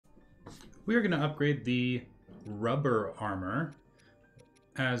We are going to upgrade the rubber armor.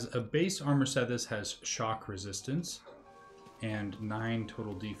 As a base armor set, this has shock resistance and 9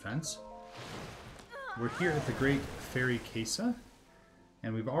 total defense. We're here at the Great Fairy Casa,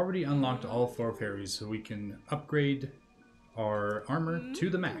 and we've already unlocked all 4 fairies, so we can upgrade our armor to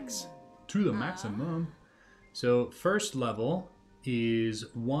the max. To the maximum. So first level is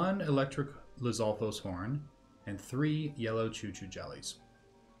 1 electric Lizalfos horn and 3 yellow choo-choo jellies.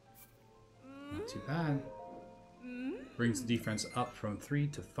 Not too bad. Brings the defense up from 3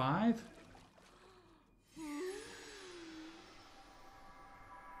 to 5.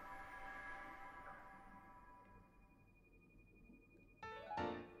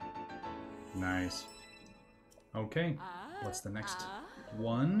 Nice. Okay, what's the next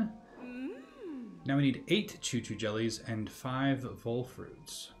one? Now we need 8 choo-choo jellies and 5 vol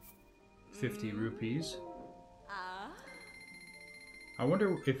fruits. 50 rupees. I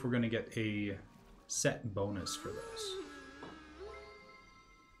wonder if we're going to get a set bonus for this.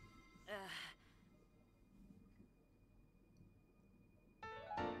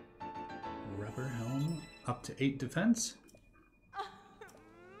 Rubber helm, up to 8 defense.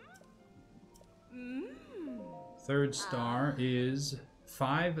 Third star is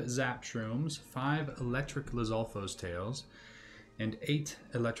 5 zap shrooms, 5 electric Lizalfos tails, and 8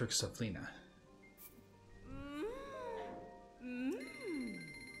 electric Saflina.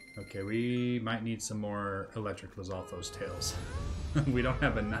 Okay, we might need some more electric Lizalfos tails. We don't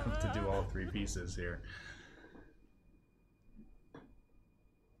have enough to do all 3 pieces here.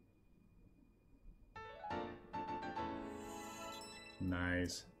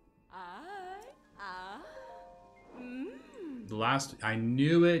 Nice. The last, I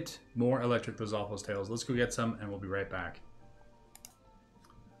knew it, more electric Lizalfos tails. Let's go get some and we'll be right back.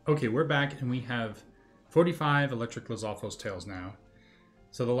 Okay, we're back and we have 45 electric Lizalfos tails now.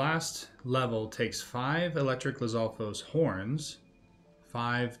 So the last level takes 5 electric Lizalfos horns,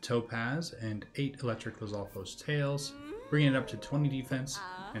 5 topaz, and 8 electric Lizalfos tails, bringing it up to 20 defense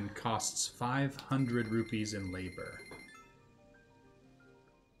and costs 500 rupees in labor.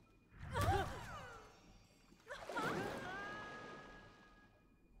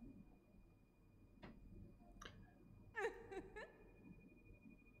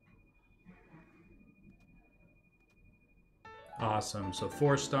 Awesome, so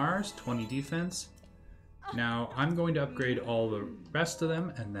 4 stars, 20 defense. Now I'm going to upgrade all the rest of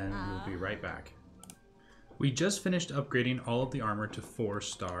them and then we'll be right back. We just finished upgrading all of the armor to 4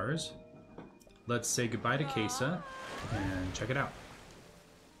 stars. Let's say goodbye to Casa and check it out.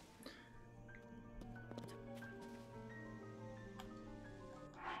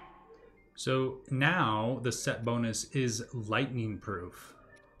 So now the set bonus is lightning proof,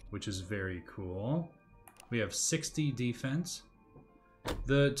 which is very cool. We have 60 defense.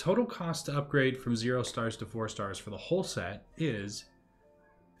 The total cost to upgrade from 0 stars to 4 stars for the whole set is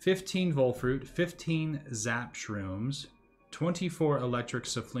 15 Volfruit, 15 Zap Shrooms, 24 Electric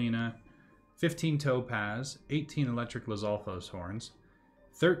Saflina, 15 Topaz, 18 Electric Lizalfos Horns,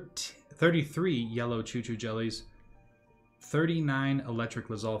 33 Yellow Choo-Choo Jellies, 39 Electric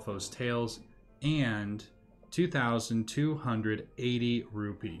Lizalfos Tails, and 2,280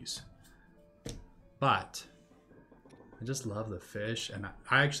 rupees. But I just love the fish, and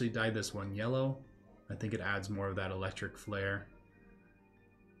I actually dyed this one yellow. I think it adds more of that electric flair.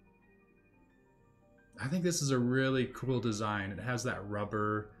 I think this is a really cool design. It has that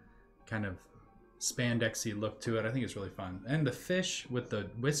rubber kind of spandexy look to it. I think it's really fun. And the fish with the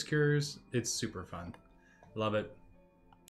whiskers, it's super fun. Love it.